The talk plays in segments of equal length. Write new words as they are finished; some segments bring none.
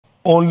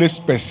Only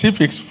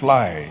specifics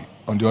fly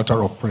on the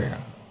altar of prayer.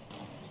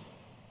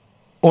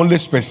 Only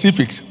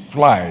specifics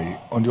fly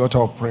on the altar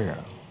of prayer.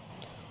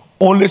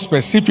 Only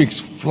specifics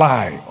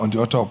fly on the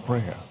altar of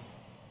prayer.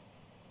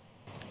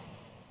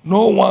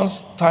 No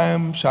one's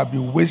time shall be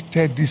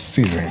wasted this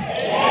season.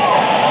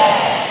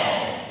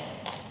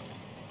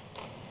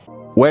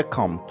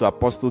 Welcome to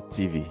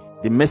ApostleTv.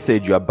 The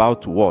message you're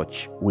about to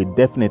watch will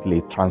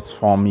definitely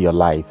transform your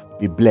life.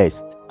 Be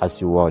blessed as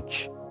you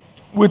watch.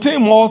 With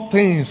him, all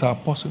things are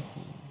possible.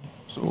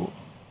 So,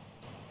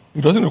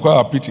 it doesn't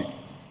require a pity.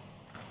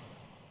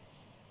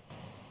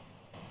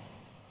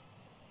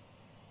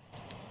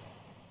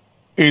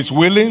 Is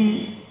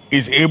willing,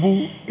 is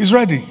able, is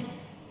ready.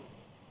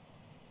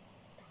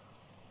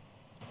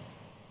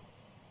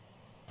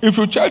 If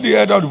your child, the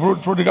head of the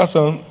prodigal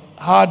son,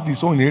 had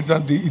his own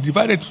inheritance, he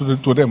divided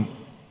to them.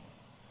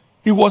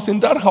 He was in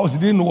that house, he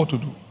didn't know what to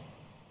do.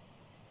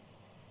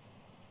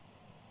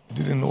 He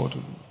didn't know what to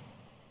do.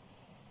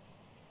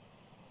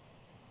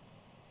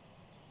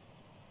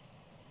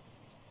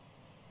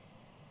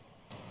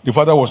 The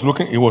father was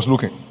looking, he was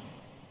looking.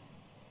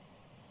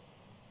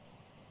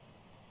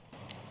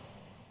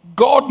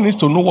 God needs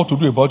to know what to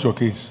do about your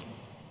case.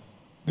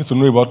 He needs to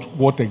know about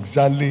what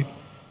exactly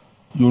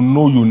you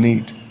know you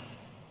need.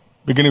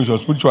 Beginning with your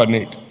spiritual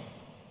need.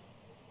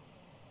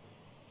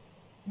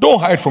 Don't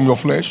hide from your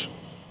flesh.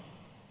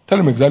 Tell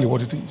him exactly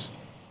what it is.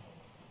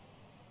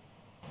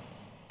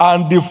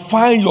 And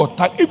define your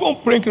target. Even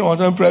praying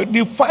on prayer,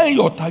 define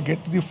your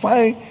target.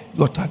 Define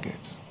your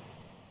target.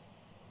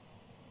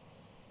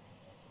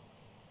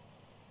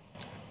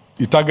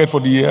 The target for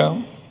the year,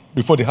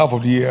 before the half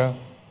of the year,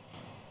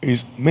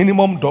 is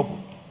minimum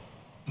double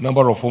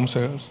number of home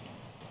sales,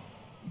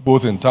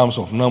 both in terms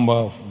of number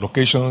of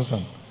locations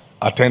and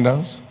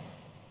attendance.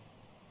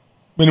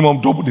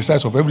 Minimum double the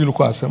size of every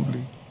local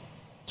assembly.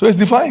 So it's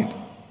defined.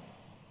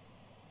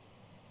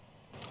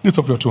 Lift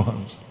up your two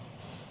hands.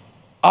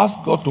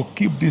 Ask God to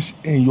keep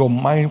this in your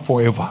mind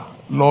forever.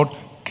 Lord,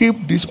 keep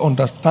this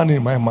understanding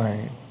in my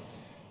mind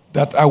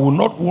that I will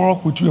not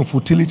work with you in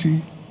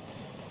futility.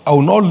 I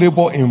will not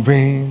labor in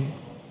vain.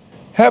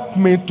 Help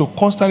me to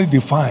constantly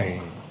define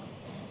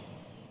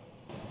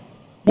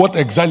what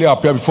exactly I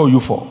appear before you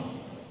for.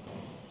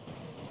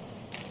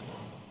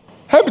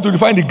 Help me to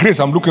define the grace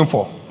I'm looking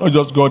for. Not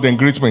just God then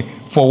greets me.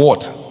 For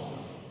what?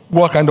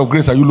 What kind of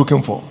grace are you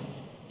looking for?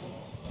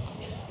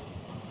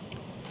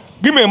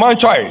 Give me a man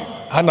child.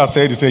 Hannah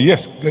said, he said,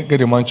 yes, get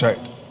a man child.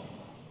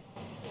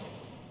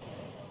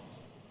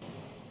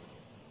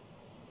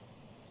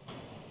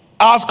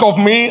 Ask of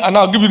me, and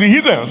I'll give you the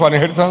heathens for an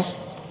inheritance.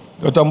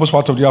 The uttermost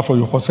part of the earth for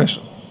your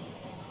possession.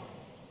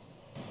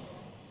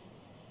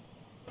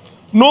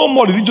 No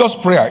more religious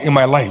prayer in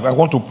my life. I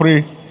want to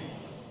pray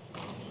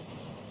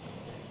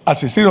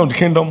as a citizen of the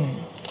kingdom.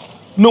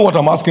 Know what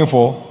I'm asking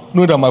for.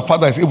 Know that my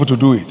Father is able to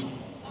do it.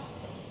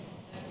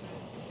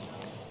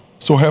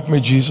 So help me,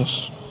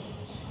 Jesus.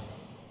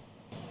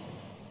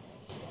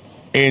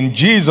 In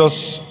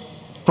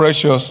Jesus'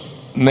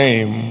 precious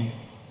name,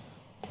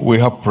 we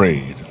have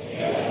prayed.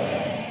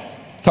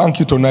 Thank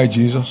you tonight,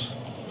 Jesus.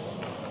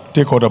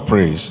 Take all the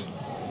praise.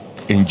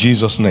 In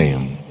Jesus'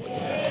 name.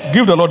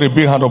 Give the Lord a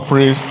big hand of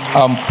praise.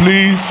 And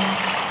please,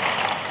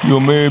 you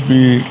may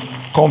be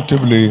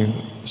comfortably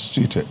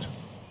seated.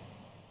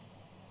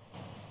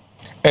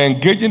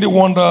 Engaging the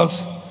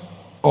wonders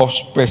of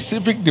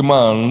specific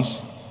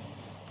demands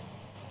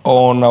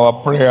on our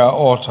prayer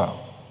altar.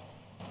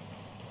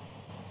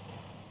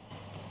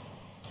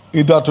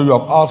 Either you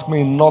have asked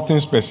me nothing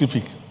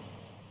specific.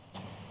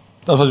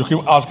 That's why you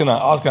keep asking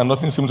and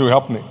nothing seems to be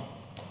happening.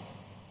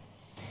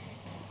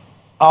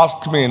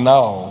 Ask me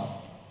now,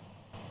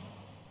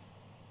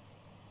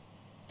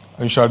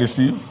 and you shall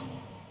receive,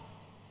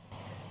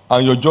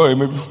 and your joy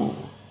may be full.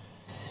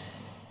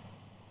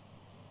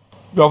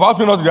 You have asked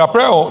me nothing. They are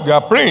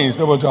praying,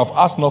 but you have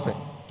asked nothing.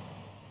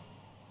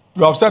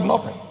 You have said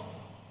nothing.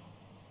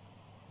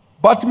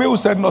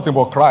 Bartimaeus said nothing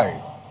but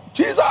cry.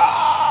 Jesus,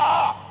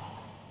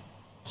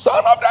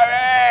 Son of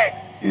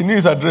David. He knew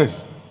his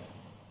address.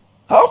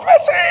 Have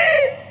mercy.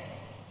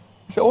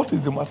 He said, what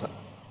is the matter?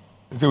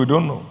 He said, we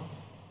don't know.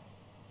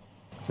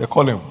 He said,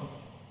 call him.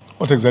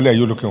 What exactly are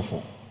you looking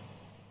for?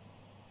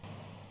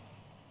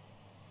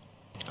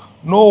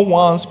 No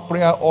one's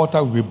prayer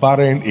altar will be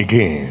barren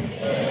again.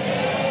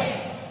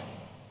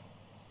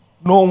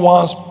 No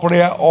one's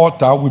prayer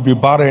altar will be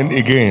barren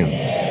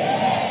again.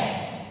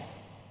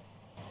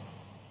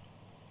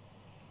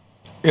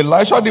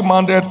 Elisha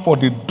demanded for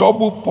the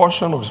double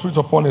portion of the Spirit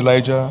upon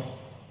Elijah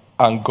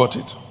and got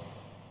it.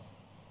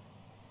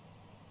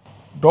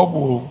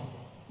 Double.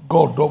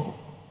 God, double.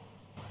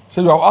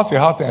 So you have asked a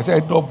hard thing. I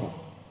said double.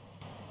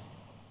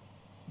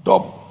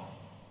 Double.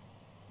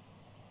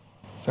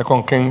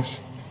 2 Kings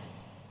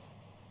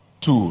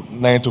 2,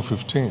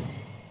 9-15.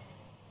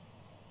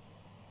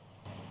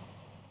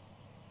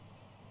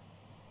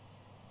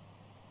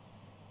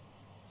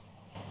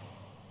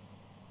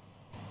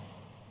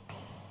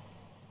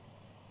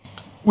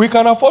 We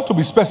can afford to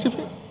be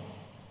specific.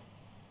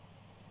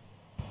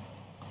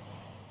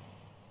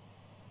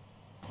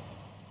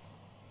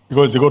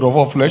 Because the God of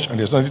all flesh, and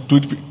there's nothing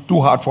too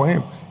hard for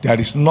him. There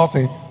is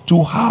nothing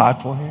too hard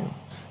for him.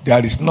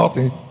 There is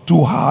nothing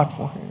too hard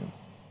for him.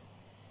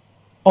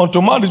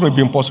 Unto man this may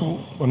be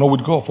impossible, but not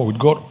with God, for with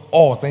God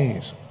all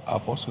things are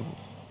possible.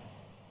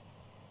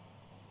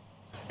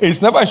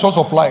 It's never in short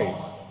supply.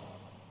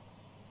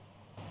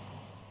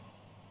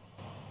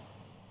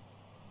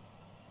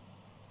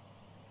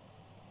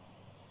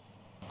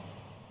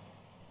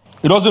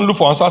 He doesn't look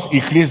for answers, he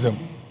creates them.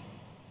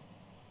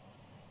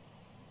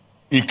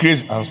 He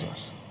creates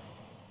answers.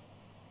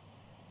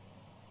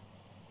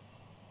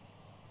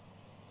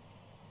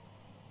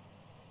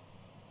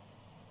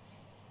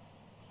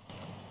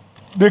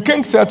 The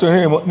king said to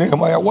him,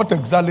 Nehemiah, what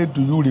exactly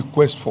do you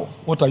request for?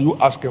 What are you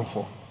asking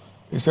for?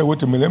 He said,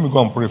 wait a minute, let me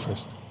go and pray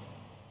first.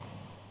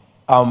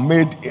 I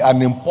made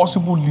an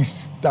impossible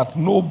list that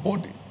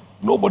nobody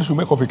should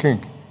make of a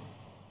king.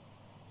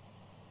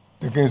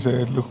 The king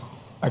said, look,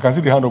 I can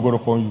see the hand of God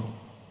upon you.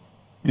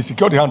 He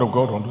secured the hand of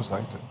God on those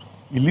items.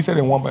 He listed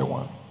them one by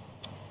one.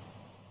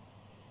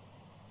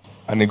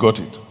 And he got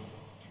it.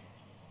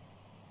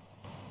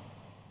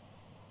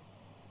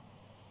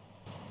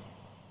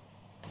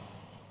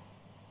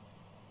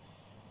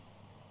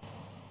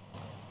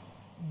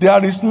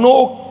 There is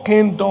no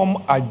kingdom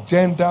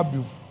agenda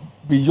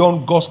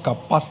beyond God's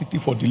capacity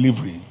for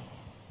delivery.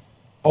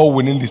 All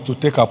we need is to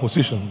take our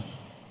position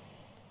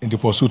in the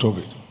pursuit of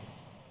it.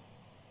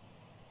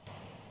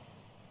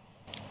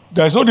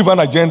 There is no divine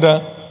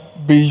agenda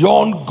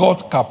beyond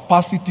God's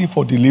capacity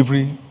for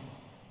delivery.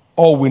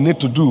 All we need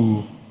to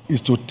do is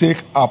to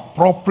take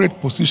appropriate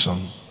position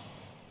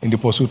in the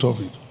pursuit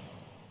of it.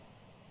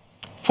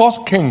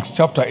 1 Kings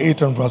chapter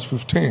 8 and verse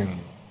 15.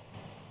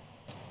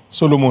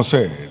 Solomon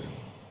said,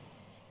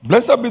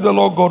 blessed be the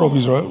Lord God of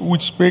Israel,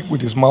 which spake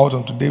with his mouth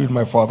unto David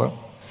my father,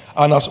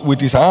 and as with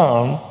his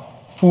hand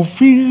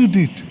fulfilled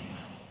it.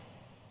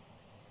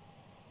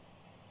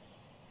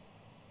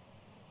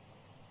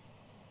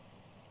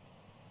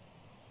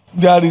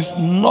 There is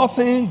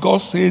nothing God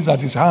says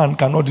that his hand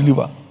cannot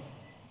deliver.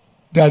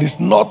 There is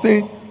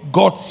nothing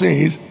God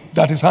says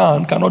that his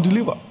hand cannot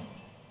deliver.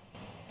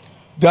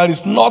 There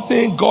is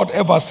nothing God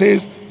ever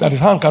says that his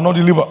hand cannot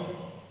deliver.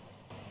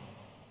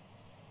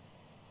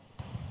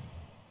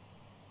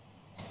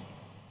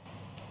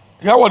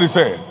 Hear what he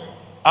said.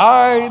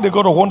 I, the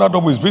God of Wonder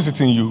Double, is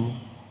visiting you,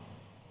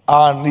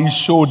 and he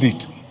showed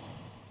it.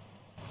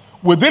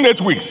 Within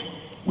 8 weeks,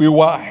 we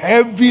were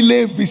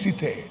heavily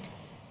visited.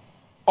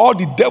 All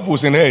the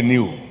devils in hell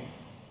knew.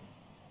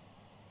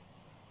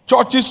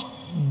 Churches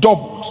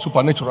doubled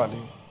supernaturally.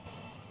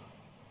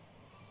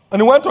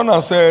 And he went on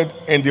and said,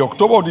 in the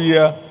October of the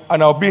year,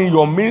 and I'll be in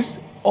your midst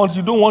until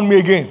you don't want me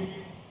again.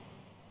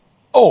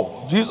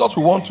 Oh, Jesus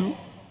will want you.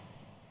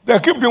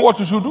 Then keep doing what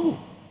you should do.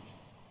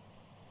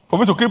 For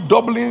me to keep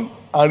doubling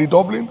and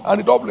redoubling and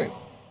redoubling.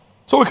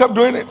 So we kept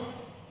doing it.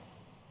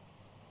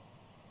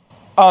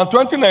 And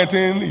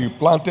 2019, he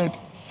planted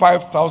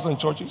 5,000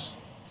 churches.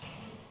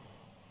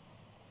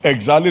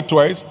 Exactly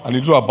twice, a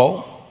little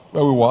above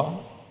where we were.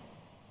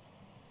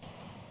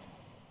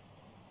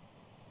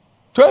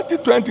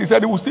 2020, he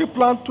said he would still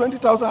plant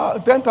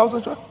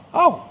 10,000 churches.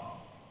 How?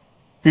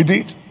 He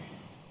did.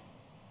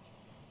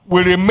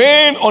 We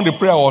remain on the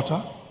prayer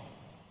altar.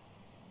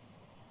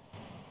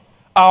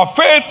 Our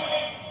faith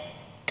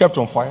kept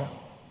on fire.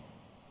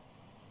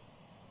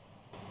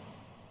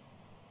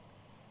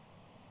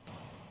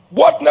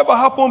 What never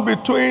happened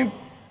between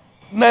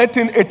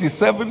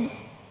 1987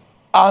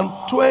 and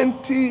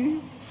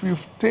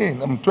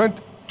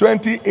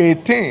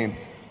 2018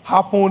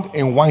 happened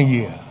in 1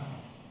 year.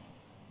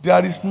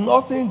 There is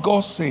nothing God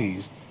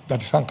says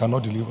that his hand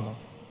cannot deliver.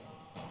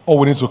 All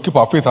we need to keep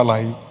our faith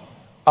alive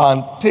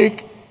and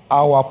take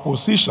our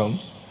position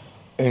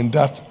in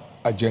that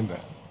agenda.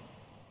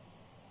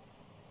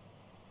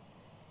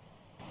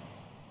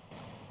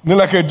 Then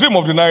like a dream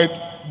of the night,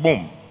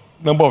 boom,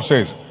 number of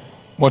saints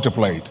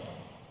multiplied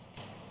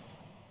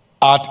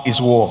at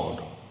his word.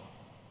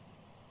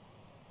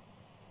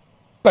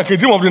 Like a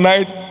dream of the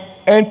night,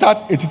 entered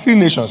 83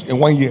 nations in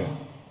 1 year.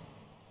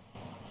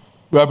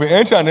 We have been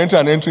entering and entering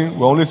and entering.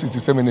 We're only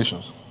 67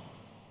 nations.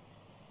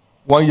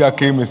 1 year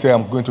came and said,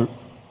 I'm going to,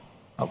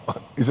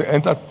 he said,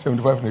 enter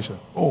 75 nations.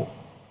 Oh,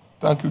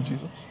 thank you,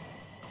 Jesus.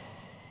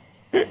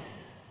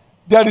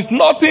 There is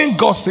nothing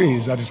God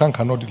says that his hand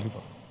cannot deliver.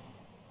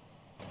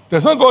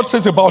 There's nothing God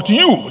says about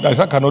you that his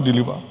hand cannot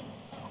deliver.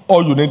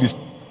 All you need is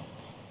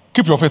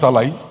keep your faith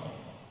alive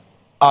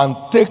and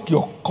take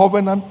your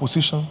covenant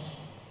position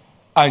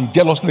and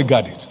jealously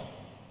guard it.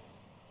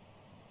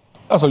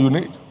 That's all you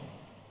need.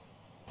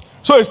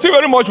 So it's still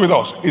very much with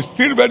us. It's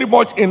still very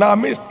much in our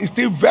midst. It's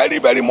still very,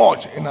 very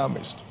much in our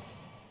midst.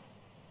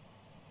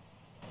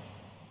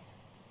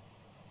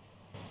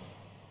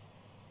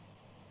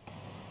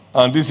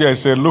 And this year I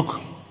said, look,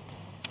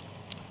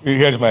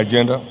 here's my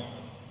agenda.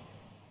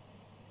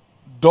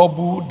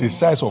 Double the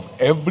size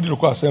of every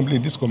local assembly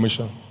in this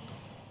commission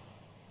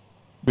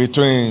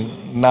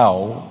between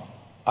now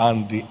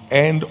and the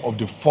end of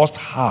the first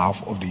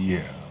half of the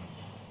year.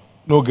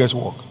 No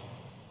guesswork.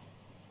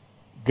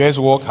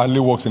 Guesswork hardly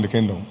works in the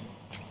kingdom.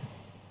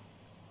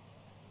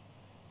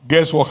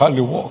 Guesswork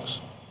hardly works.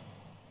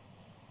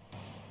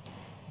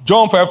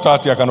 John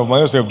 5:30, I can of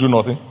myself do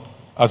nothing.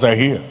 As I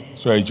hear,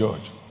 so I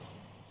judge.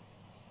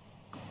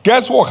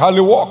 Guesswork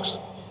hardly works.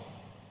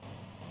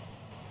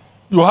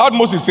 You heard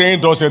Moses saying,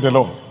 "Thus said the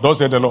Lord, thus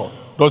said the Lord,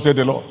 thus said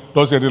the Lord,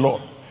 thus said the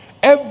Lord."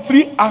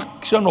 Every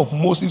action of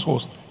Moses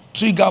was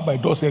triggered by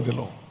 "thus said the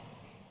Lord."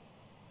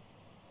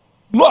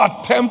 No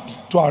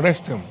attempt to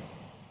arrest him.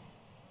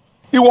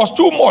 It was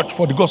too much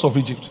for the gods of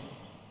Egypt.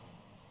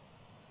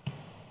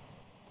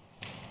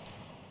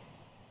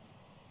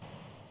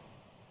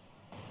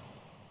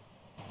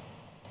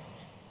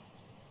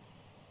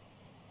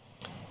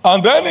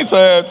 And then it's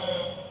a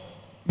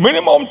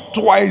minimum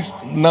twice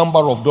number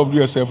of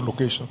WSF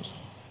locations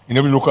in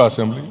every local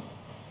assembly.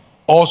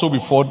 Also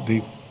before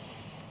the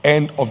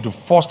end of the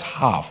first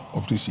half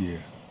of this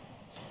year.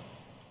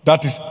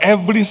 That is,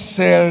 every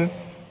cell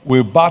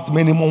will birth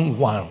minimum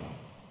one.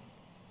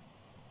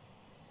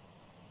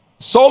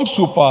 Some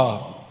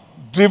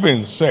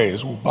super-driven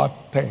cells will birth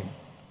 10,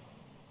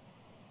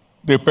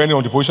 depending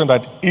on the position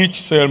that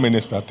each cell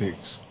minister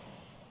takes.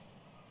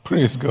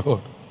 Praise God.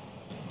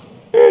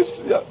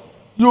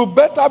 You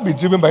better be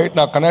driven by it.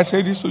 Now, can I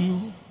say this to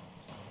you?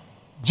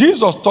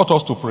 Jesus taught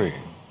us to pray.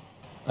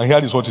 And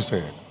here is what he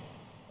said.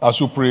 As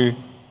you pray,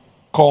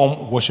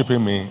 come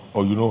worshiping me,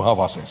 or you don't have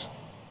access.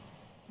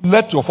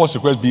 Let your first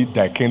request be,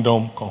 thy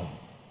kingdom come.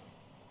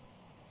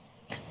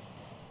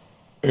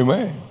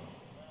 Amen.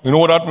 You know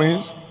what that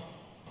means?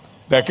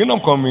 Thy kingdom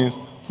come means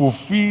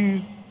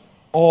fulfill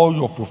all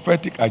your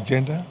prophetic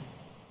agenda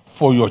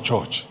for your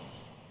church.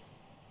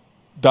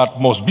 That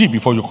must be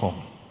before you come.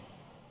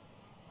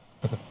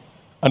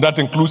 And that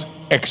includes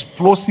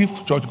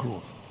explosive church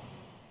growth.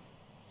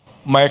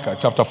 Micah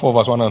chapter 4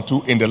 verse 1 and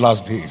 2, in the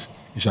last days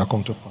it shall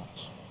come to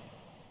pass.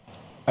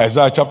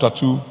 Isaiah chapter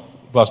 2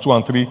 verse 2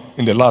 and 3,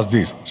 in the last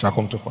days it shall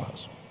come to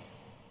pass.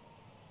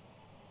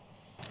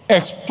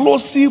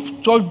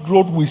 Explosive church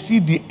growth will see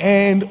the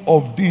end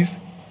of this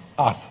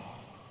earth.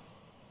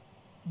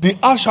 The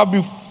earth shall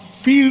be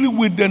filled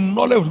with the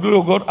knowledge of the glory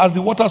of God as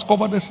the waters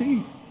cover the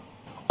sea.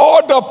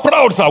 All the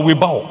proud shall we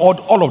bow,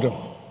 all of them.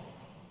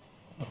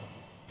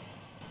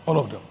 All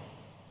of them.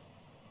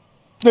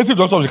 Native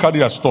doctors carry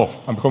their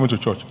stuff and be coming to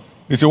church.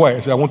 They say, why? I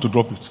say, I want to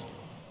drop it.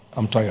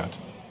 I'm tired.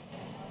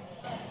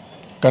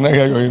 Can I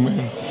hear your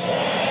amen?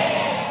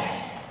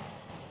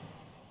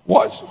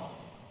 What?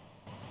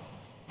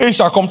 It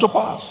shall come to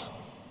pass.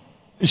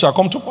 It shall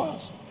come to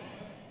pass.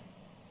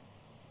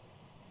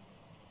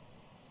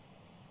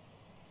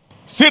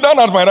 Sit down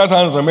at my right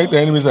hand and make the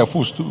enemies a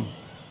footstool.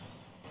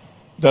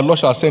 The Lord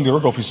shall send the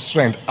rod of his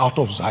strength out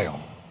of Zion.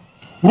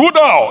 Root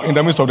out in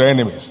the midst of the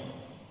enemies.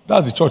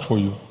 That's the church for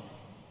you.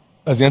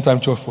 That's the end time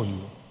church for you.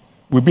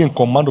 We'll be in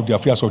command of the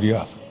affairs of the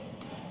earth.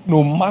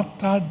 No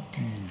matter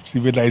the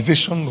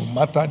civilization, no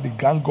matter the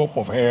gang up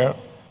of hell,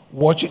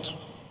 watch it.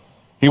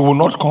 He will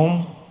not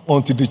come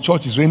until the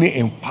church is reigning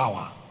in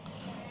power.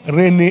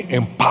 Reigning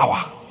in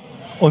power.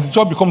 Until the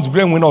church becomes the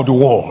breadwinner of the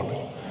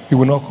world, he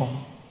will not come.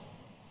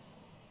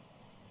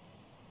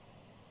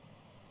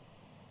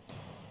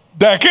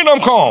 The kingdom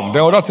come,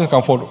 then other things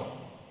can follow.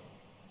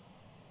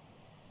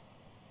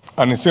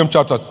 And in the same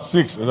chapter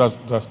 6,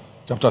 that's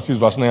chapter 6,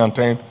 verse 9 and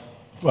 10,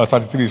 verse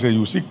 33, it says,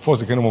 you seek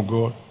first the kingdom of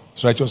God,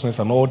 his righteousness,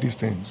 and all these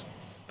things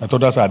that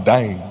others are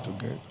dying to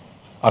get.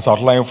 As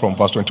outlined from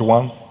verse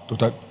 21 to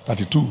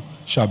 32,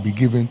 shall be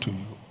given to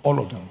you. All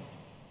of them.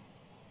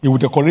 He will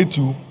decorate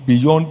you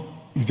beyond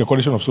his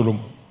decoration of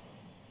Solomon.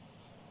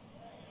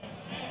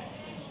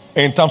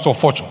 In terms of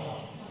fortune.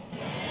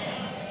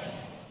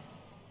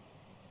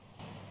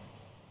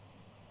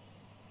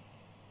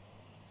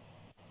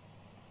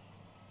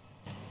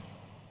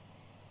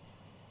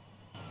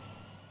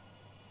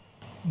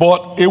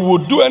 But it will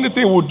do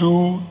anything it will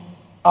do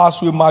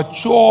as we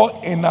mature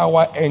in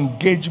our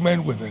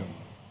engagement with him.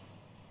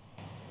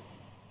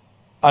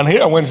 And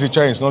here when it's a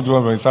child, it's not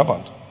doing when it's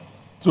servant.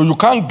 So you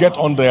can't get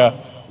on there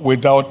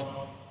without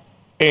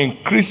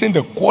increasing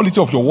the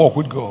quality of your walk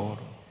with God.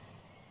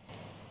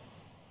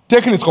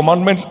 Taking his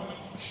commandments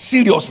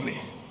seriously.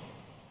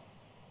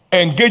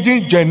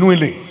 Engaging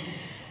genuinely.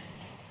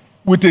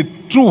 With a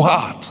true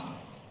heart.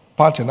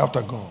 Parting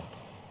after God.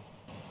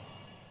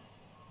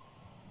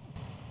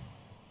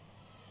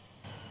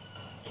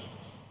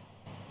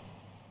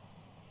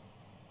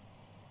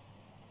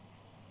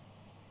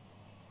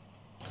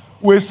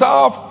 We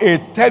serve a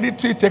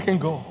territory-taking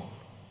God.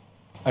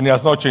 And he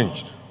has not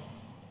changed.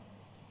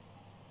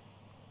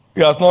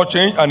 He has not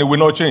changed and he will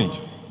not change.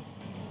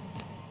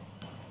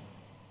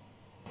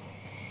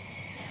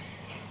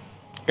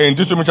 In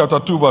Deuteronomy chapter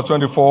 2, verse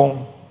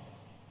 24,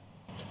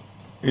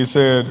 he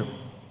said,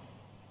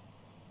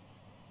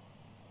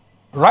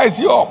 rise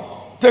you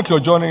up, take your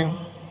journey,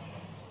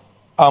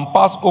 and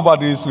pass over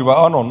this river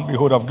Arnon.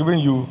 Behold, I've given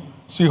you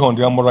Sihon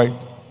the Amorite,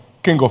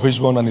 king of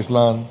Heshbon and his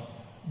land.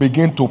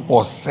 Begin to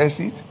possess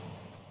it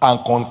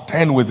and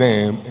contend with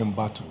them in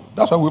battle.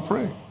 That's why we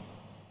pray.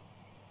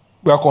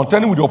 We are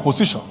contending with the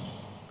opposition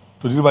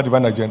to deliver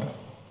divine agenda.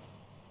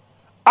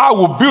 I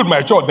will build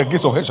my church, the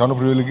gates of hell shall not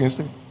prevail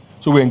against it.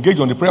 So we engage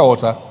on the prayer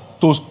altar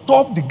to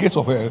stop the gates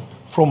of hell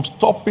from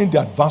stopping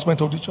the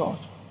advancement of the church.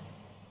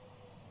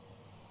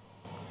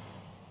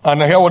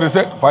 And I hear what he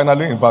said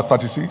finally in verse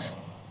 36.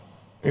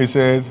 He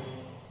said,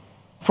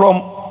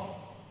 from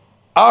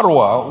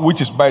Aroa,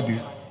 which is by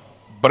the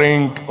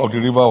brink of the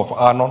river of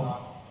Arnon,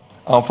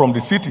 and from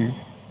the city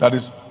that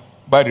is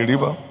by the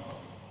river,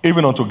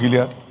 even unto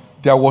Gilead,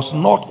 there was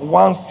not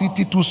one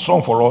city too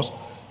strong for us.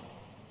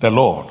 The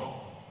Lord,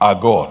 our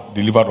God,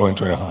 delivered all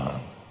into their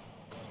hand.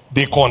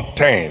 They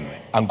contend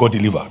and God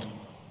delivered.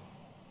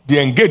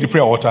 They engaged the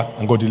prayer altar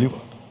and God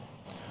delivered.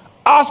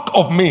 Ask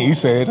of me, he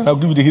said, and I'll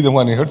give you the hidden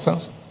one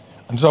inheritance,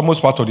 and it's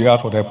almost part of the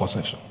earth for their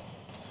possession.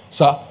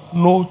 Sir,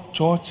 no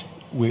church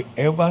will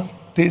ever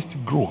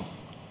taste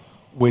growth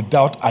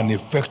without an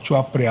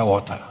effectual prayer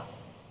altar.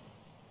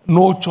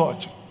 No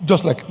church,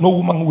 just like no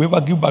woman will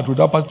ever give birth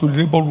without passing to the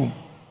labor room.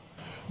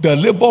 The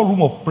labor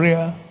room of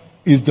prayer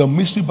is the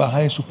mystery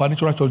behind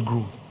supernatural church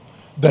growth.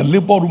 The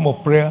labor room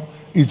of prayer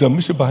is the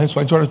mystery behind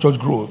supernatural church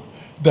growth.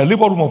 The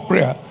labor room of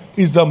prayer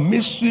is the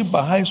mystery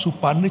behind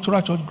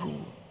supernatural church growth.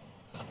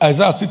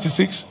 Isaiah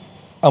 66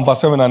 and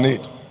verse 7 and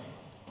 8.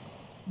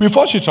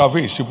 Before she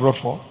travailed, she brought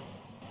forth.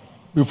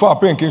 Before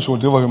her pain came, she would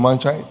deliver a man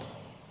child.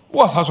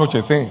 Who has had such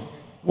a thing?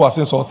 Who has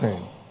seen such a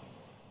thing?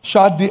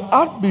 Shall the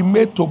earth be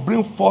made to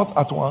bring forth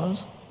at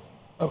once,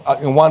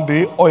 in one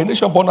day, or a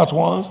nation born at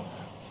once?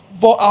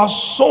 For as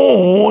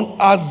soon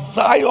as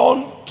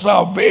Zion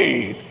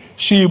travailed,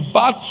 she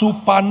birthed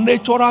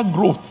supernatural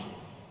growth.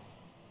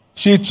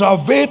 She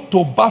travailed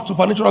to birth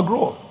supernatural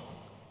growth.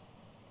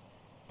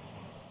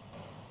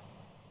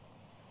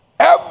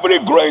 Every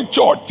growing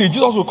church, till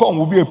Jesus will come,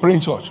 will be a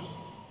praying church.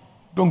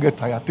 Don't get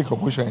tired, take a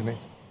position in it.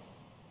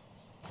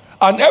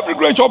 And every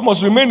growing church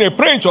must remain a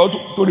praying church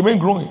to remain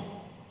growing,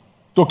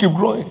 to keep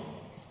growing.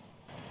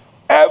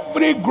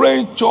 Every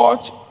growing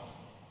church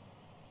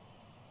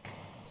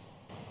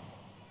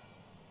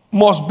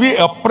must be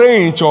a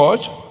praying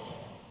church,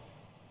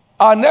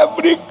 and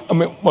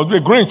must be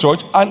a growing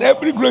church, and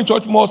every growing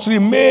church must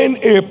remain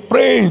a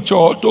praying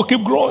church to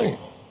keep growing.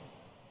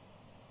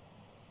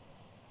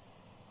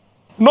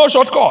 No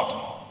shortcut.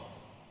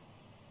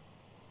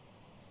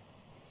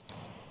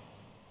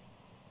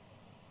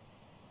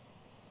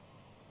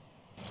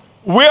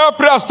 Where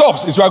prayer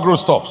stops is where growth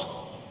stops.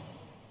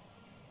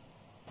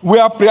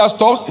 Where prayer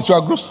stops is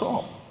where growth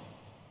stops.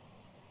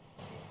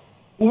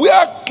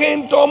 Where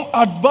kingdom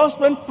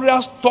advancement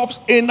prayer stops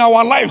in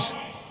our lives,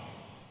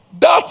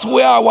 that's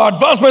where our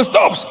advancement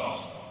stops.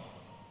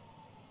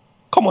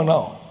 Come on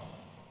now.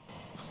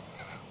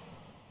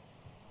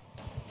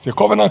 It's a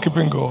covenant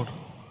keeping God.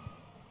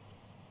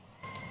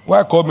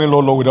 Why call me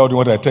Lord, Lord without doing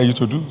what I tell you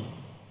to do?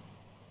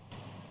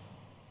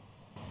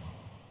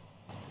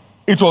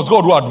 It was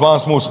God who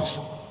advanced Moses.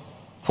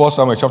 1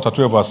 Samuel chapter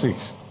 12 verse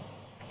 6.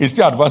 He's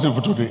still advancing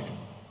people today.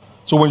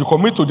 So when you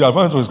commit to the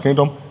advancement of his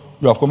kingdom,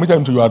 you have committed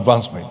him to your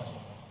advancement.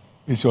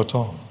 It's your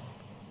turn.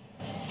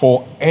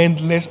 For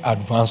endless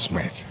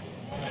advancement.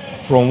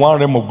 From one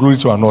realm of glory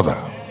to another.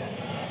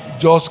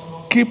 Just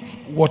keep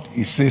what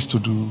he says to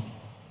do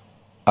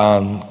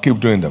and keep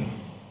doing them.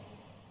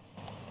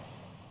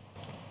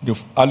 The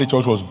early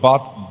church was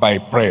birthed by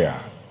prayer.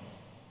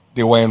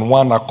 They were in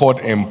one accord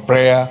in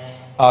prayer,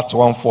 Acts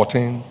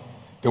 1:14.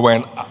 They were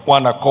in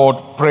one accord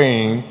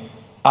praying,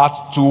 Acts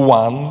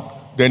 2:1.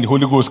 Then the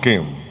Holy Ghost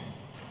came.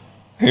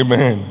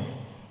 Amen.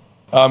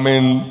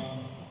 And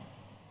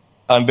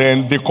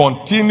then they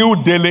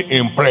continued daily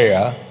in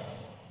prayer,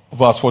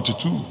 verse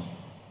 42.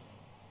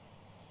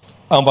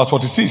 And verse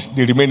 46,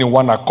 they remain in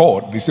one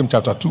accord, the same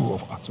chapter 2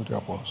 of Acts of the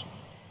Apostles.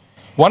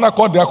 One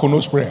accord,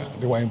 diakonos prayer.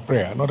 They were in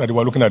prayer, not that they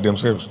were looking at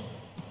themselves.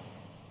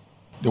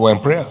 They were in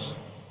prayers.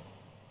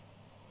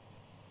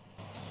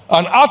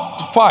 And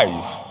Acts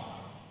 5,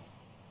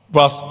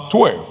 verse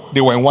 12,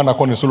 they were in one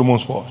accord in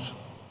Solomon's porch.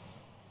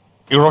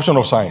 Eruption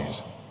of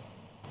signs.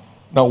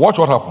 Now watch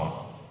what happened.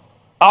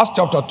 Acts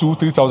chapter 2,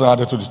 3,000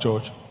 added to the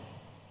church.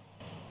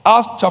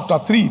 Acts chapter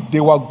 3,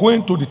 they were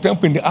going to the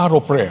temple in the hour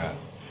of prayer.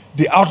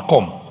 The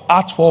outcome,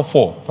 Acts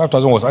 4:4,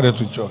 5,000 was added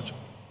to the church.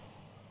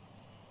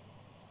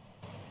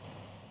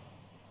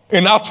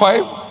 In Acts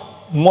 5,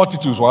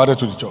 multitudes were added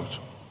to the church.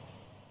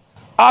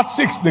 Acts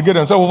 6, they get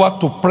themselves over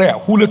to prayer,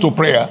 wholly to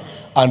prayer,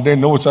 and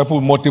then the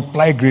disciples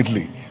multiply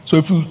greatly. So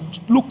if you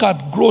look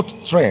at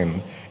growth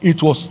trend,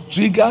 it was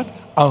triggered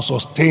and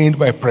sustained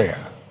by prayer.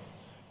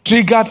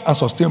 Triggered and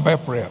sustained by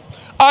prayer.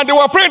 And they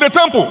were praying in the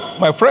temple,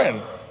 my friend,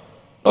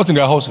 not in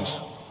their houses.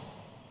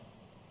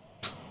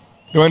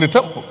 They were in the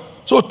temple.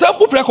 So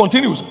temple prayer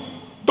continues.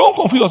 Don't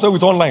confuse yourself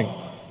with online.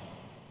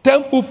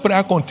 Temple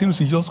prayer continues,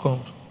 it just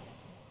comes.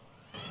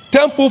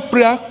 Temple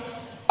prayer,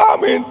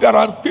 there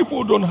are people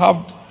who don't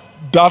have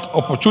that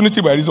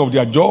opportunity by reason of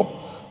their job,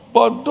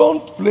 but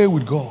don't play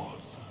with God.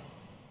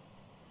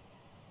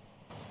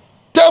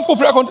 Temple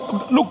prayer,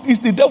 look, it's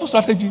the devil's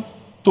strategy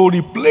to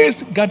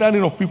replace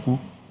gathering of people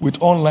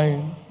with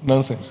online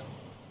nonsense.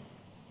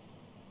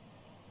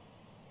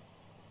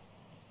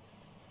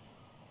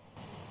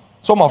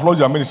 Some have lost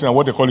their ministry and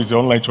what they call it the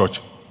online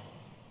church.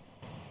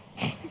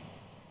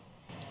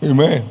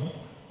 Amen.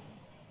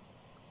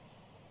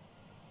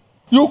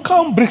 You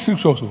can't break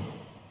scriptures.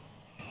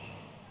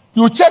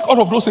 You check all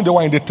of those things. They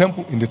were in the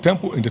temple, in the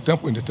temple, in the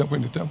temple, in the temple,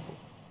 in the temple.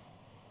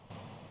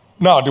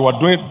 Now they were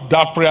doing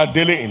that prayer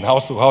daily in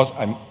house to house,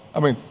 and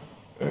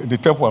in the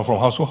temple and from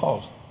house to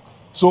house.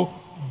 So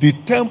the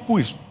temple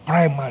is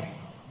primary.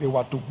 They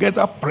were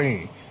together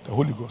praying. The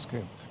Holy Ghost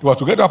came. They were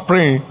together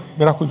praying.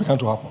 Miracles began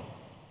to happen.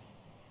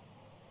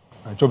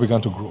 And church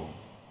began to grow.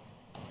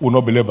 Will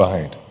not be left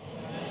behind.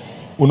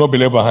 Will not be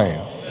left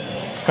behind.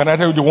 Can I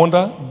tell you the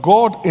wonder?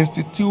 God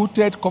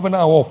instituted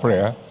covenant hour of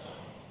prayer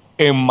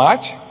in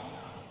March,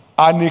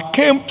 and He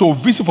came to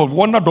visit for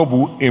Wonder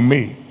Double in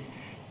May.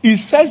 He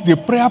sets the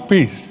prayer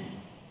pace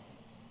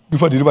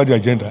before they deliver the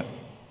agenda.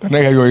 Can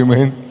I hear your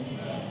amen?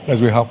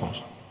 That's what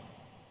happens.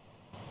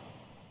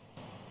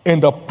 In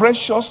the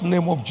precious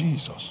name of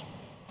Jesus,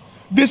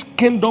 this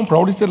kingdom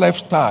priority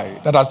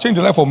lifestyle that has changed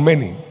the life of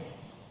many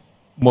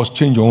must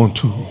change your own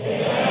too.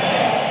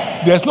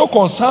 There's no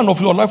concern of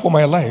your life or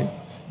my life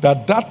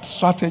that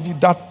strategy,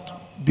 that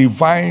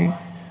divine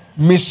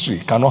mystery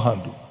cannot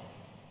handle.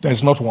 There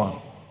is not one.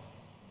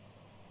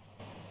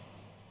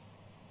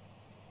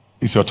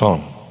 It's your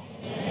turn.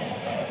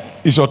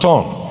 It's your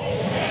turn.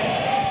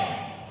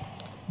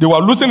 They were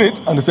losing it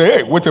and they say,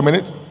 hey, wait a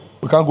minute.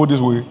 We can't go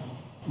this way.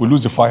 We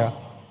lose the fire.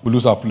 We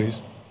lose our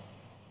place.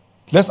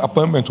 Less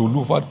appointment to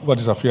look what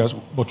is affairs,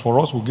 but for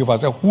us, we give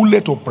ourselves wholly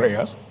to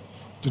prayers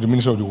to the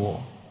ministry of the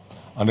world.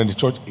 And then the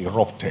church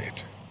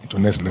erupted into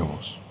next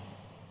levels.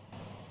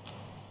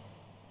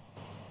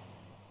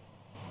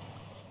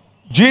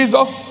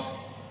 Jesus,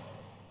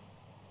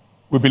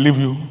 we believe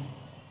you.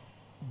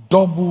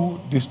 Double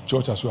this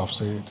church as you have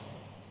said.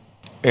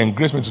 And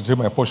grace me to take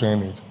my portion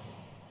in it.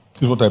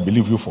 This is what I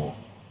believe you for.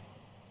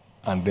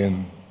 And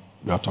then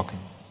we are talking.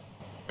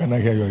 Can I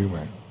hear your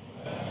amen?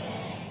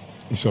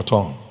 It's your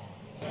turn.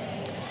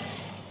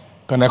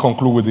 Can I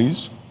conclude with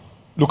this?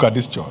 Look at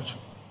this church.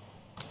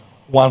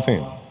 One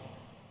thing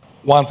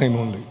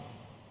only.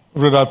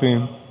 Every other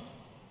thing,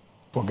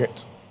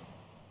 forget.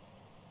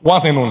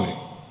 One thing only.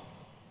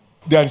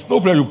 There is no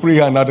prayer you pray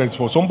here and that is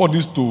for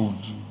somebody to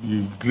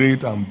be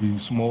great and be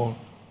small.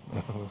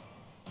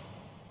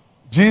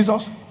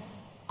 Jesus,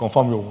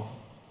 confirm your word.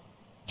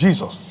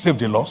 Jesus, save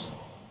the lost.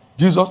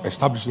 Jesus,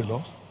 establish the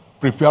lost.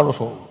 Prepare us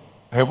for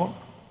heaven.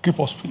 Keep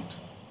us fit.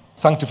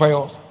 Sanctify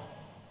us.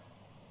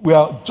 We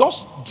are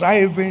just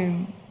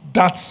driving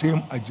that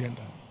same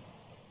agenda.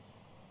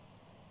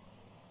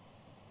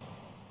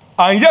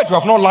 And yet you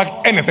have not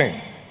lacked anything.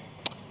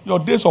 Your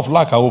days of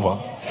lack are over.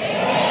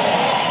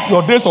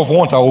 Your days of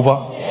want are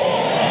over.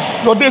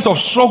 Your days of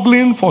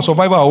struggling for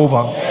survival are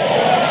over.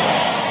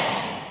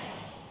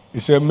 He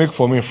said, make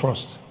for me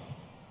first.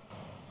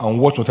 And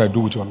watch what I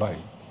do with your life.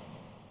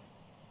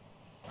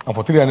 And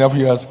for 3.5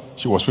 years,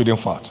 she was feeding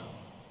fat.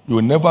 You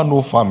will never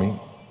know famine.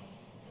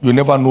 You will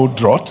never know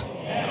drought.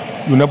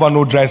 You will never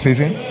know dry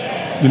season.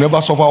 You will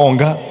never suffer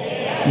hunger.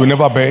 You will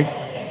never beg.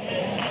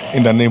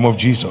 In the name of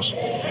Jesus.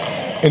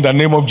 In the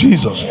name of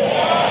Jesus.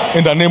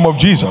 In the name of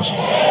Jesus.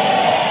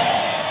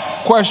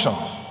 Question.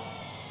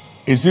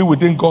 Is it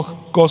within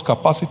God's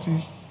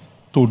capacity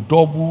to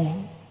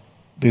double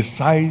the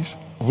size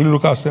of the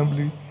local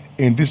assembly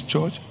in this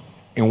church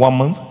in 1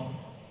 month?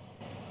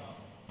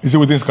 Is it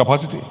within His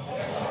capacity?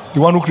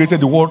 The one who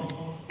created the world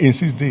in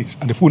 6 days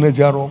and the fullness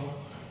thereof,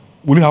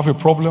 will you have a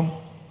problem?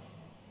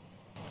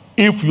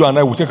 If you and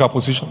I will take our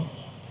position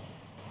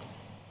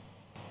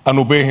and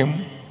obey Him,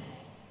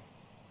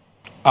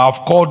 I've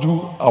called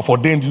you, I've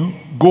ordained you,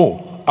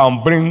 go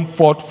and bring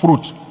forth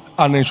fruit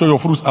and ensure your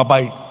fruits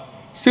abide.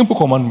 Simple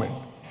commandment.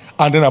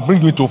 And then I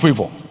bring you into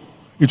favor.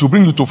 It will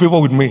bring you to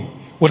favor with me.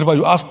 Whatever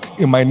you ask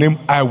in my name,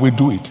 I will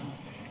do it.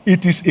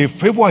 It is a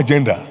favor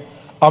agenda.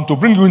 I'm to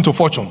bring you into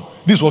fortune.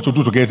 This is what to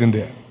do to get in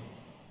there.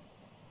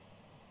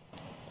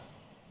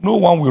 No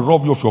one will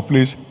rob you of your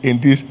place in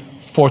this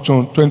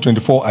Fortune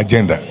 2024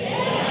 agenda.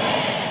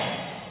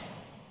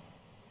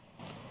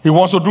 He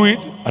wants to do it,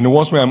 and He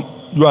wants me and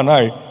you and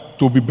I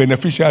to be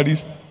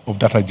beneficiaries of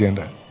that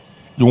agenda.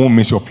 You won't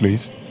miss your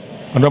place.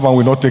 Another man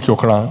will not take your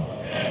crown.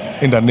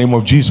 In the name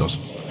of Jesus.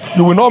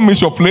 You will not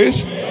miss your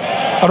place.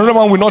 Another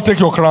man will not take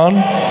your crown.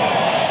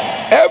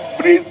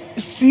 Every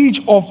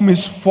siege of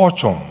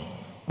misfortune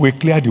will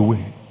clear the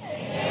way.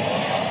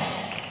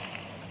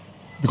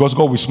 Because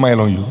God will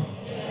smile on you.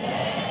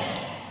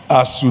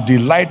 As you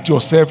delight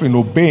yourself in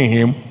obeying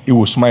Him, He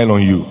will smile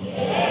on you.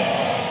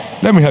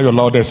 Let me hear your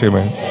loudest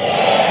amen.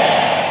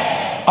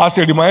 As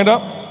a reminder,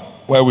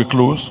 while we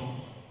close,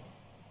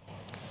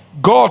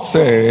 God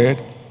said,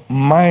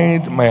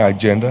 mind my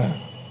agenda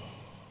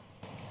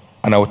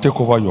and I will take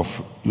over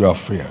your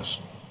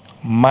affairs.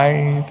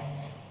 Mind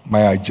my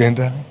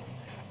agenda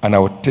and I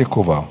will take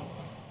over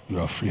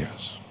your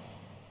affairs.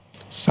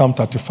 Psalm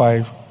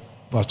 35,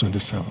 verse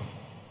 27.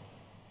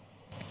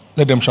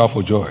 Let them shout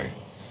for joy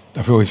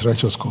that for His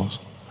righteous cause.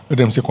 Let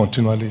them say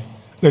continually,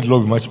 let the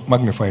Lord be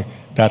magnified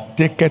that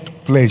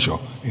taketh pleasure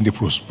in the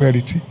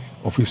prosperity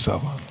of His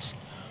servants.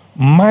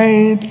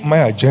 Mind my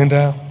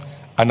agenda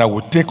and I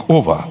will take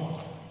over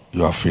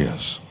your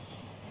affairs.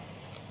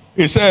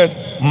 He said,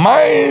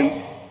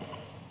 mind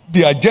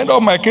the agenda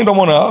of my kingdom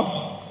on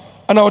earth,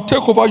 and I will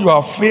take over your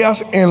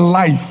affairs in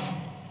life.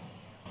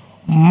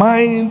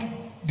 Mind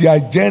the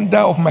agenda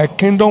of my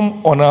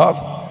kingdom on earth,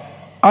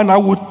 and I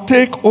will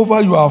take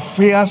over your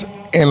affairs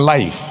in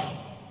life.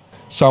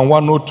 Psalm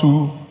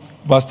 102,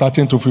 verse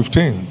 13 to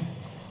 15.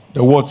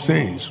 The word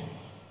says,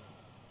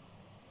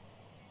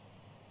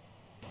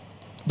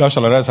 thou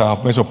shalt arise and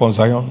have mercy upon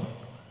Zion,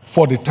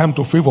 for the time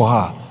to favor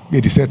her,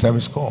 yet the set time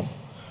is come.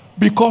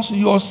 Because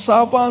your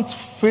servants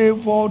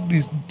favor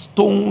the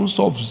stones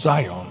of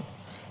Zion,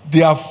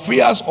 the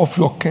affairs of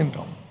your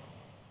kingdom.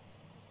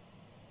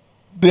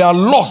 They are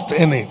lost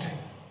in it.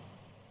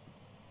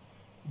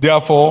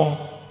 Therefore,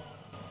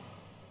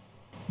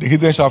 the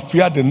heathen shall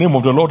fear the name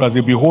of the Lord as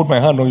they behold my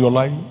hand on your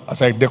life,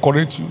 as I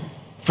decorate you.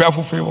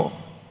 Fearful favor.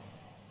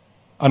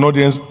 And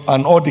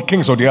all the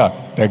kings of the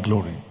earth, their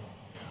glory.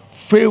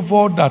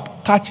 Favor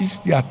that catches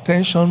the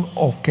attention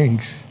of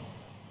kings.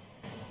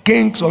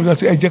 Kings of the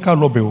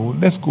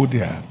earth, let's go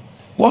there.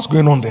 What's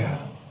going on there?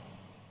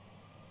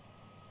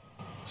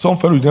 Some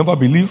fellow you never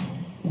believe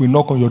will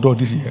knock on your door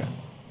this year.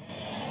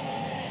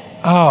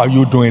 How are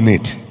you doing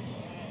it?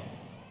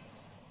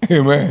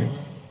 Amen.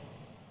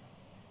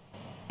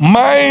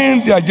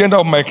 Mind the agenda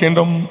of my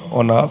kingdom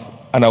on earth,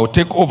 and I will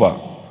take over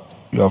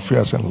your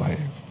affairs in life.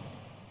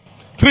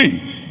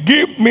 3,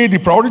 give me the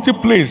priority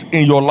place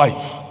in your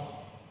life,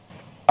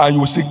 and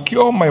you will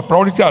secure my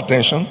priority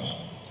attention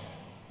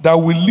that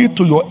will lead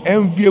to your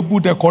enviable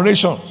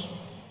decoration.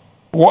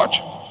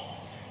 Watch.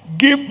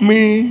 Give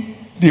me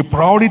the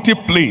priority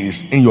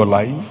place in your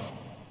life,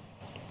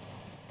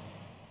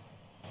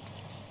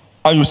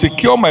 and you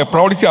secure my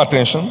priority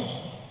attention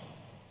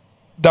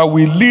that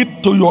will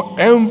lead to your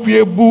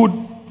enviable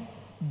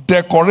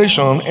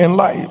decoration in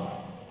life.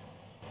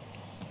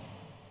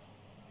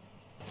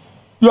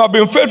 You have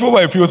been faithful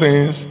by a few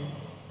things.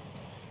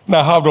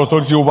 Now have the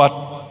authority over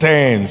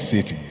 10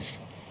 cities.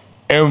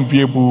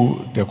 Enviable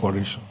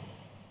decoration.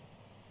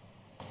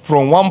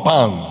 From 1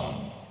 pound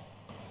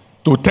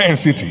to 10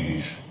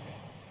 cities.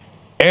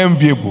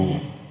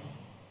 Enviable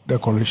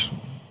decoration.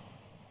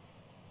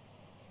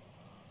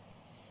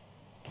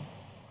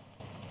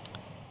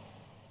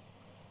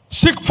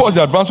 Seek for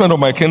the advancement of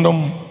my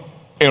kingdom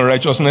in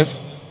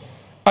righteousness,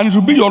 and it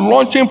will be your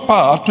launching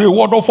pad to a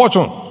world of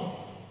fortune.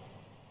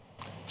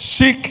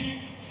 Seek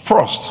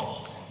first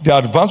the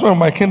advancement of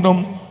my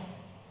kingdom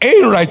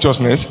in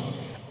righteousness,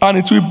 and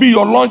it will be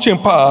your launching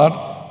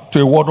pad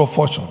to a world of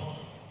fortune.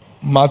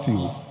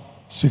 Matthew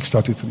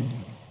 6:33.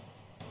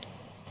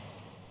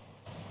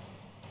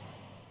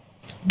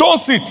 Don't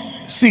sit,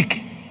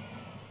 seek.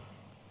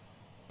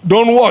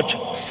 Don't watch,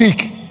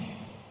 seek.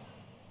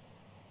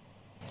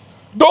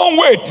 Don't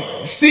wait,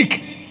 seek.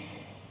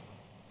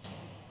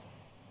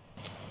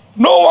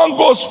 No one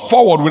goes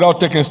forward without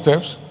taking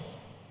steps.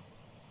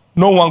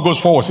 No one goes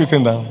forward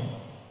sitting down.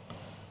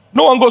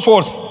 No one goes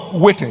forward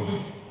waiting.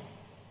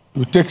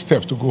 You take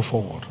steps to go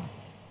forward.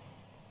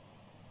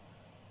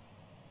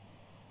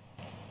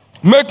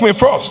 Make me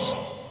first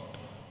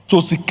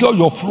to secure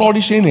your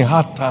flourishing in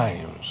hard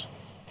times.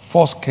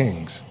 1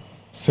 Kings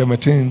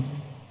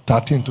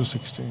 17:13 to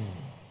 16.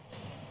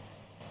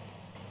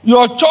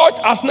 Your church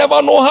has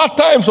never known hard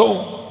times,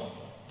 so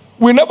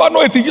we never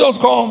know if Jesus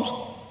comes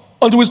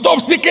until we stop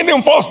seeking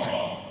him first.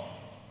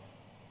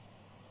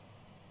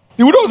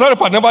 The widow of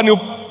Zarephath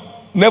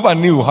never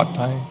knew hard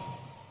time.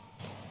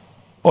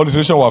 All the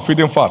Christians were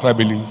feeding fat, I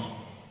believe,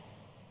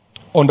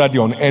 under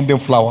the unending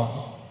flour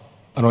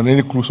and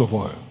unending cruise of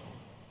oil.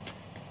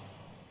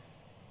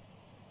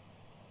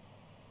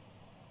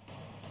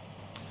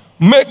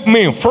 Make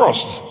me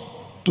first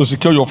to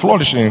secure your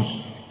flourishing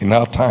in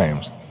hard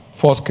times.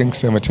 1 Kings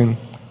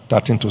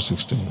 17:13 to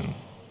 16.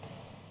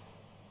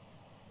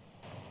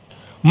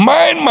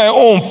 Mind my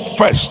own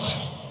first,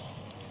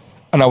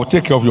 and I will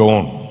take care of your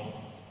own.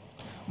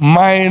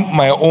 Mind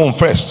my own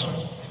first,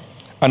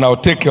 and I will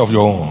take care of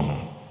your own.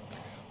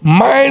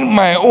 Mind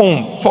my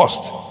own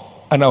first,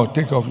 and I will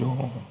take care of your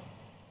own.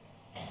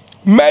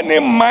 Many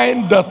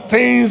mind the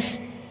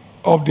things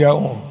of their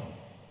own,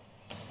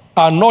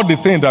 and not the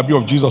things that be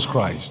of Jesus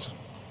Christ.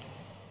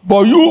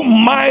 But you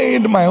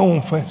mind my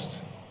own first.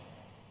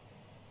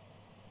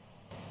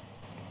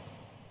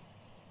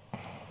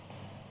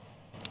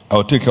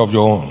 I'll take care of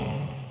your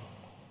own.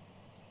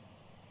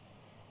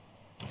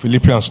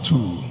 Philippians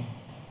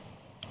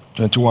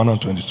 2:21 and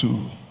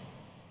 22.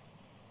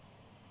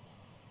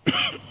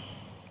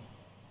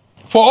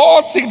 For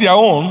all seek their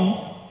own,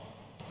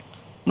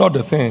 not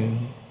the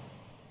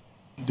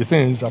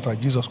things that are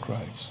Jesus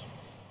Christ.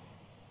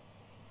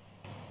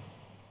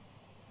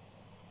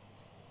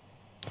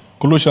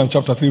 Colossians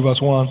chapter 3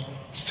 verse 1,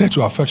 set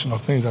your affection on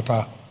things that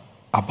are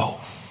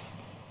above.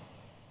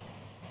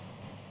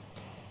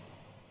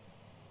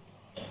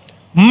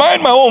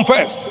 Mind my own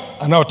first,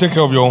 and I'll take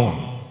care of your own.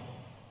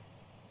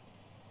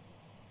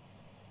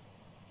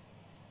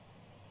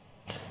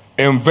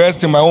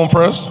 Invest in my own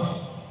first,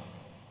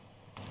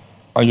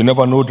 and you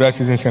never know dry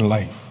seasons in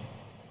life.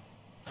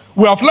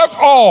 We have left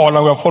all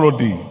and we have followed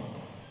thee.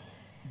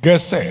 Get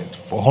set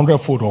for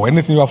 100-fold or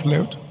anything you have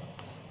left,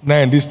 now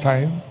in this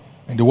time,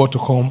 and the world to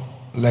come,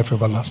 life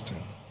everlasting.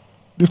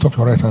 Lift up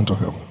your right hand to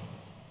heaven.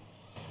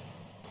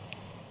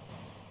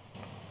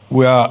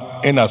 We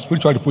are in a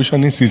spiritual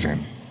positioning season.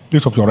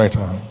 Lift up your right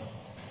hand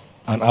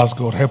and ask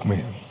God, help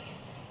me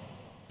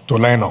to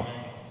line up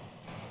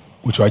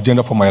with your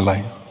agenda for my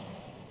life,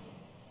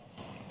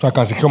 so I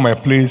can secure my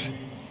place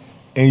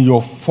in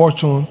your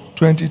Fortune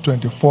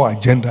 2024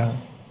 agenda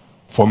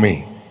for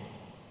me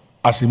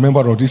as a member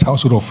of this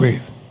household of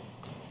faith.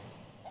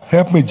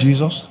 Help me,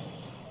 Jesus,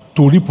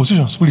 to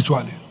reposition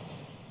spiritually.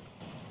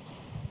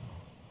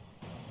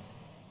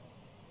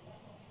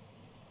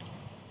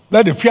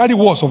 Let the fiery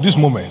words of this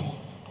moment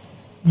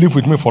live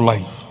with me for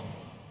life.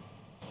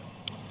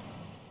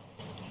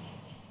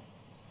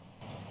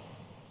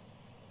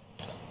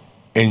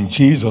 In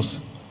Jesus'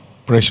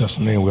 precious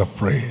name we have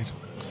prayed.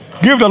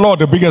 Give the Lord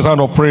the biggest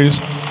hand of praise.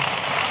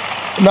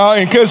 Now,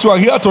 in case you are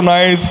here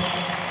tonight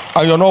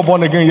and you're not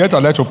born again yet,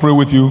 I'd like to pray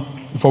with you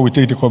before we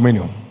take the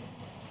communion.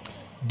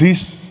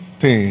 This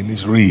thing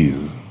is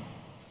real.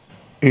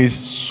 It's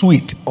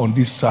sweet on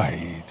this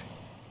side.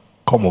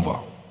 Come over.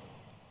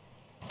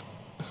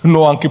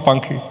 No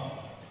hanky-panky.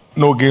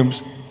 No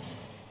games.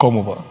 Come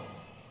over.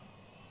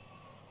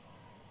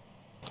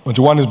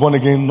 Until one is born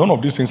again, none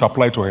of these things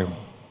apply to him.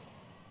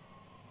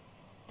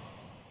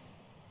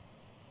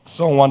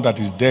 Someone that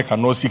is dead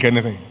cannot seek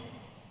anything.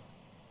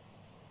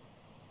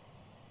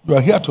 You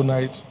are here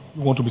tonight.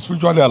 You want to be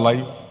spiritually alive.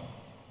 You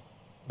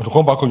want to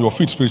come back on your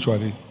feet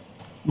spiritually.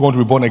 You want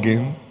to be born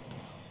again.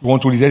 You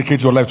want to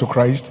rededicate your life to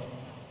Christ.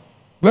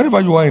 Wherever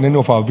you are in any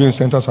of our viewing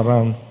centers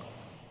around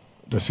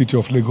the city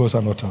of Lagos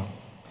and Ota,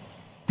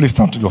 please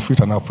stand to your feet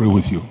and I'll pray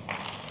with you.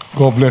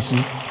 God bless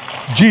you.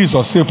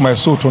 Jesus, save my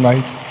soul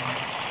tonight.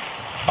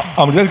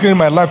 I'm dedicating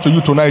my life to you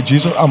tonight,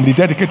 Jesus. I'm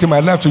rededicating my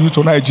life to you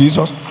tonight,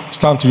 Jesus.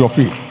 Stand to your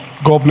feet.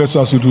 God bless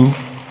you as you do.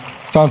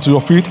 Stand to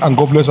your feet and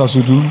God bless you as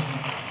you do.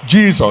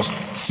 Jesus,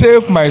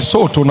 save my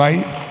soul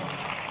tonight.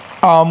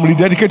 I'm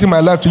rededicating my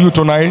life to you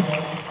tonight.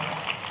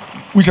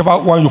 Whichever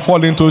one you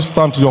fall into,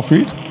 stand to your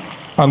feet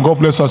and God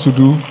bless you as you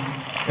do.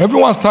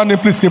 Everyone standing,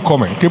 please keep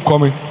coming. Keep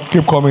coming.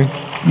 Keep coming.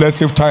 Let's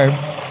save time.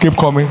 Keep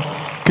coming.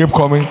 Keep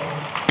coming.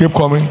 Keep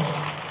coming.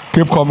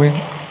 Keep coming.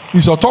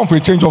 It's your time for a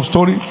change of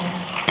story.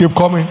 Keep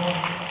coming.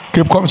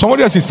 Keep coming.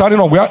 Somebody else is standing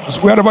up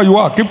wherever you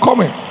are. Keep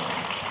coming.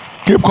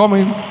 Keep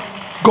coming.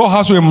 God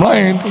has you in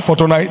mind for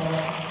tonight.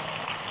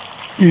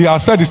 He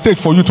has set the stage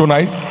for you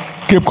tonight.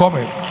 Keep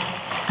coming.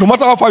 No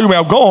matter how far you may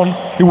have gone,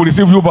 He will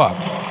receive you back.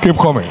 Keep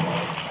coming.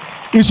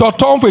 It's your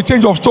turn for a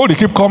change of story.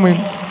 Keep coming.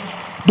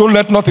 Don't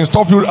let nothing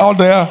stop you out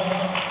there.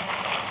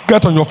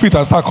 Get on your feet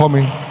and start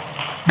coming.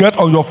 Get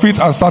on your feet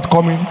and start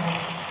coming.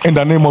 In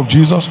the name of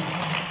Jesus.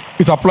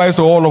 It applies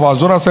to all of our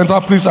zonal center.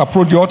 Please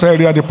approach the altar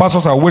area. The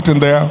pastors are waiting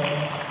there.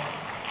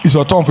 It's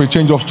your turn for a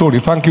change of story.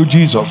 Thank you,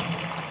 Jesus.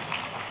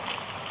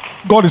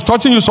 God is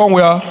touching you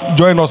somewhere.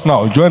 Join us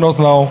now. Join us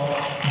now.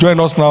 Join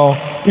us now.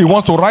 He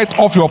wants to write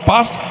off your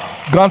past,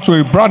 grant you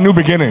a brand new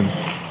beginning.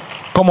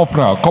 Come up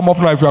now. Come up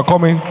now if you are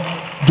coming.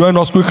 Join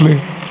us quickly.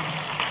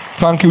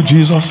 Thank you,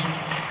 Jesus.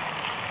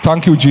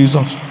 Thank you,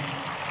 Jesus.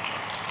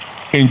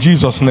 In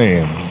Jesus'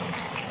 name.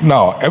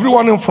 Now,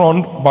 everyone in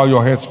front, bow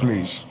your heads,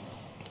 please.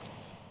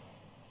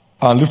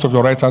 And lift up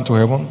your right hand to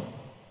heaven.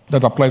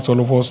 That applies to all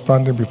of us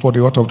standing before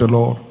the altar of the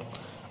Lord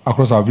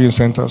across our viewing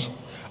centers.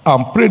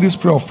 And pray this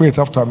prayer of faith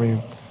after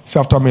me. Say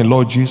after me,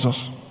 Lord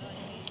Jesus,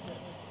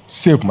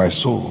 save my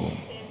soul.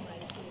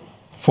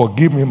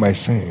 Forgive me my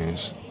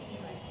sins.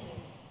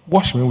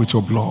 Wash me with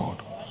your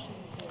blood.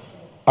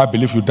 I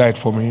believe you died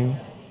for me.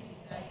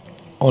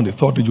 On the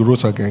third day you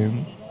rose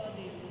again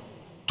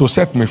to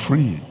set me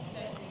free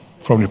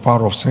from the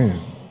power of sin.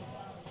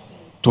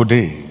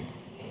 Today,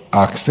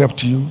 I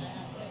accept you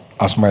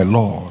as my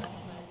Lord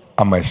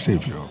and my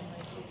Savior.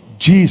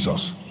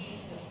 Jesus,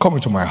 come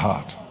into my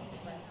heart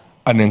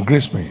and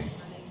embrace me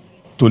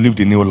to live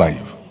the new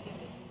life.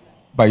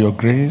 By your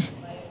grace,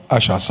 I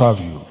shall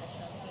serve you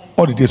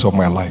all the days of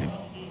my life.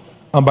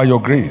 And by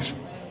your grace,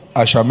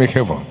 I shall make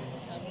heaven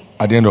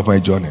at the end of my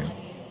journey.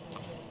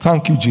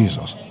 Thank you,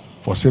 Jesus,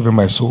 for saving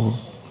my soul.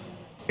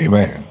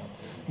 Amen.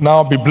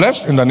 Now be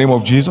blessed in the name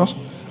of Jesus.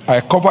 I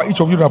cover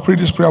each of you that pray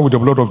this prayer with the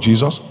blood of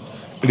Jesus.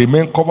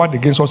 Remain covered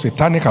against all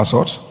satanic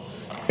assaults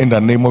in the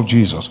name of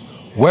Jesus.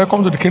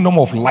 Welcome to the kingdom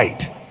of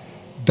light.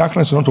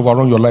 Darkness will not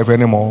overrun your life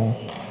anymore.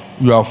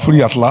 You are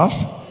free at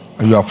last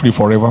and you are free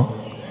forever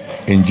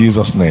in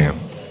Jesus' name.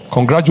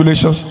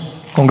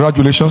 Congratulations.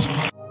 Congratulations.